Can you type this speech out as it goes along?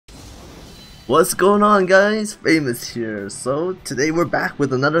What's going on, guys? Famous here. So today we're back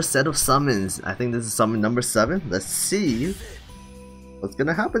with another set of summons. I think this is summon number 7. Let's see what's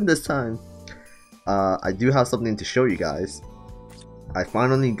gonna happen this time. I do have something to show you guys. I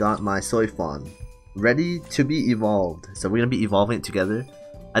finally got my Soifon ready to be evolved. So we're gonna be evolving it together.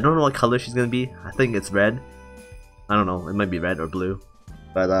 I don't know what color she's gonna be. I think it's red. I don't know, it might be red or blue.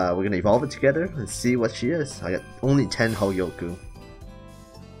 But we're gonna evolve it together and see what she is. I got only 10 Hogyoku.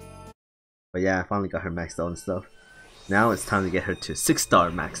 But yeah, I finally got her maxed out and stuff. Now it's time to get her to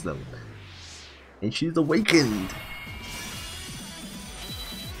 6-star maxed out. And she's awakened!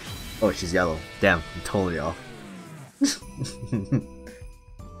 Oh, she's yellow. Damn, I'm totally off.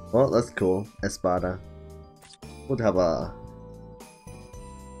 Well, that's cool. Espada. We'll have a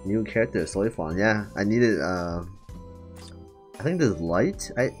new character, Soifon. Yeah, I needed, I think this light?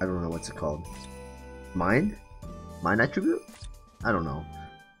 I don't know what's it called. Mind? Mind attribute? I don't know.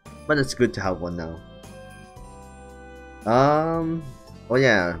 But it's good to have one now. Oh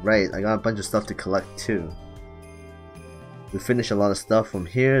yeah, right, I got a bunch of stuff to collect too. We finished a lot of stuff from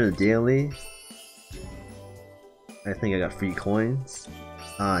here, the daily. I think I got free coins.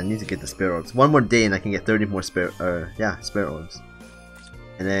 I need to get the spirit orbs. One more day and I can get 30 more spirit orbs.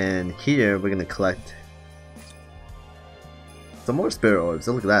 And then here we're gonna collect some more spirit orbs.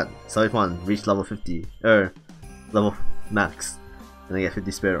 Oh, look at that. Soifon reached level 50, level max. And I get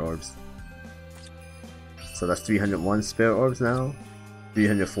 50 spirit orbs. So that's 301 spirit orbs now.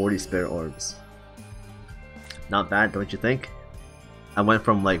 340 spirit orbs. Not bad, don't you think? I went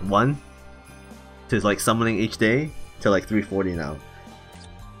from like 1 to like summoning each day to like 340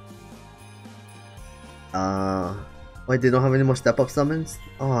 now. Wait, they don't have any more step up summons?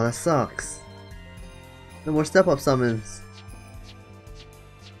 Oh, that sucks. No more step up summons.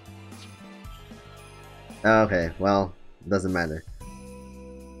 Okay, well, it doesn't matter.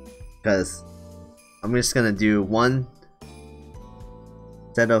 Because I'm just gonna do one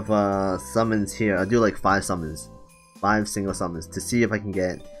set of summons here. I'll do like 5 summons, 5 single summons to see if I can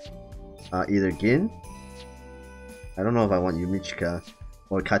get either Gin. I don't know if I want Yumichika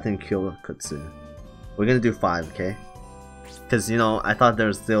or Katen Kyokutsu. We're gonna do 5, okay? Because you know I thought there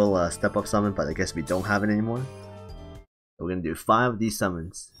was still a step up summon, but I guess we don't have it anymore. So we're gonna do 5 of these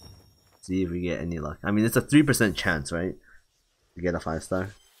summons. See if we get any luck. I mean, it's a 3% chance, right? To get a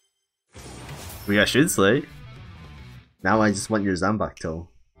 5-star. We got Shinsley. Now I just want your Zanbakuto.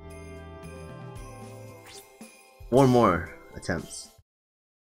 4 more attempts.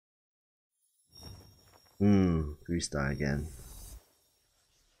 3-star again.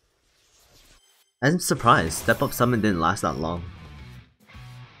 I'm surprised. Step up summon didn't last that long.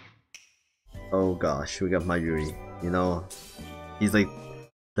 Oh gosh, we got Mayuri. You know, he's like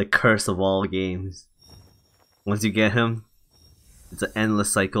the curse of all games. Once you get him, it's an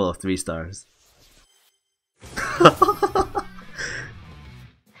endless cycle of 3 stars.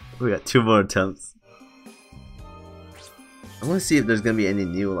 We got 2 more attempts. I want to see if there's gonna be any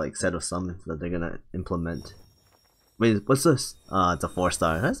new like set of summons that they're gonna implement. Wait, what's this? It's a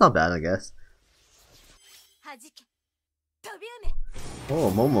 4-star. That's not bad, I guess.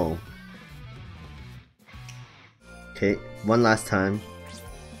 Oh, Momo. Okay, one last time.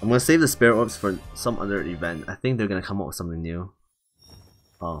 I'm gonna save the spirit orbs for some other event. I think they're gonna come up with something new.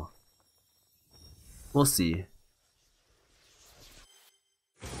 Oh. We'll see.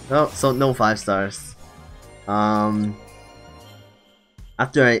 Oh, so no 5 stars. After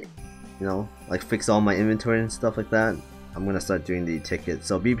I, you know, like fix all my inventory and stuff like that, I'm gonna start doing the tickets.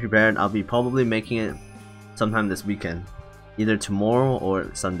 So be prepared. I'll be probably making it sometime this weekend, either tomorrow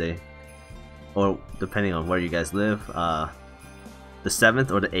or Sunday, or depending on where you guys live. The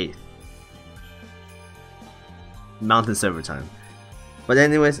 7th or the 8th, Mountain Server time. But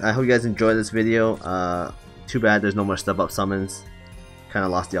anyways, I hope you guys enjoyed this video. Too bad there's no more step up summons. Kinda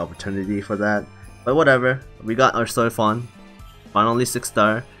lost the opportunity for that. But whatever, we got our Soifon. Finally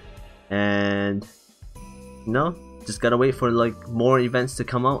 6-star. And you know, just gotta wait for like more events to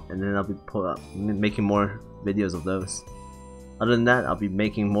come out, and then I'll be making more videos of those. Other than that, I'll be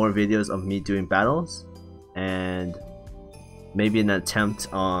making more videos of me doing battles, and maybe an attempt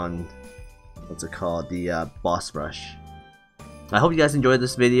on, what's it called, the boss rush. I hope you guys enjoyed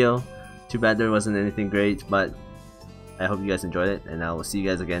this video. Too bad there wasn't anything great, but I hope you guys enjoyed it, and I will see you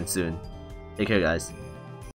guys again soon. Take care, guys.